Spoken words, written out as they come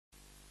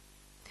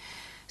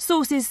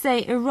Sources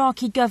say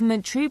Iraqi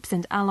government troops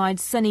and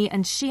allied Sunni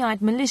and Shiite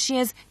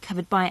militias,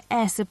 covered by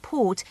air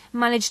support,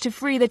 managed to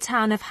free the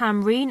town of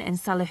Hamreen in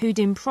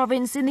Salahuddin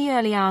Province in the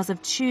early hours of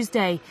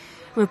Tuesday.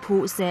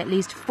 Reports say at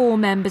least 4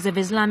 members of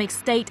Islamic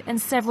State and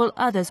several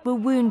others were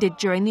wounded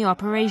during the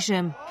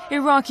operation.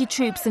 Iraqi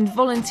troops and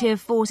volunteer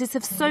forces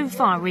have so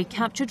far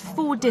recaptured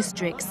 4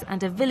 districts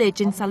and a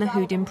village in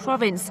Salahuddin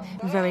Province,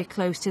 very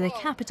close to the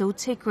capital,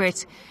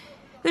 Tikrit.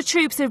 The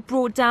troops have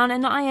brought down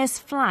an IS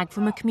flag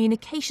from a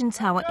communication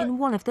tower in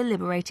one of the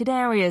liberated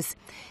areas.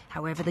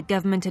 However, the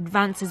government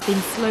advance has been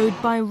slowed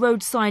by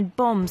roadside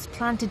bombs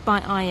planted by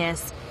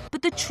IS,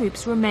 but the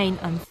troops remain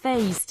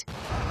unfazed.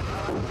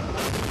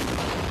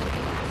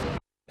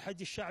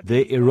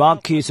 The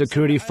Iraqi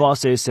security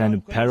forces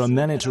and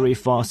paramilitary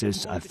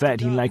forces are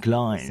fighting like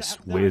lions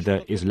with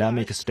the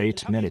Islamic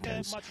State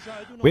militants.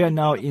 We are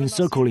now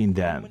encircling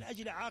them.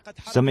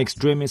 Some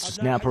extremist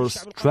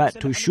snappers tried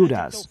to shoot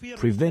us,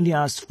 preventing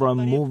us from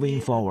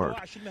moving forward.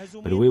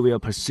 But we will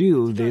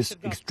pursue these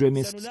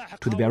extremists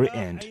to the very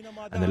end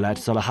and let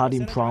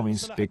Salahuddin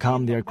Province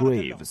become their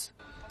graves.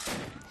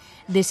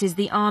 This is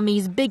the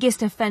army's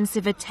biggest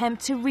offensive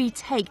attempt to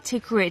retake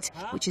Tikrit,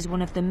 which is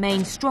one of the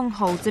main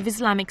strongholds of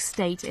Islamic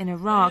State in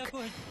Iraq.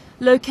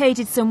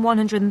 Located some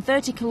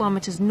 130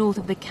 kilometers north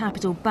of the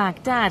capital,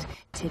 Baghdad,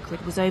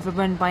 Tikrit was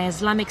overrun by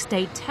Islamic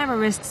State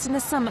terrorists in the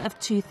summer of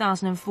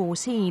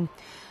 2014,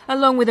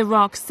 along with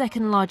Iraq's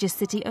second-largest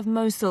city of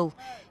Mosul.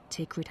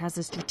 Tikrit has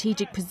a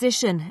strategic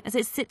position as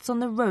it sits on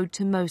the road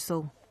to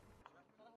Mosul.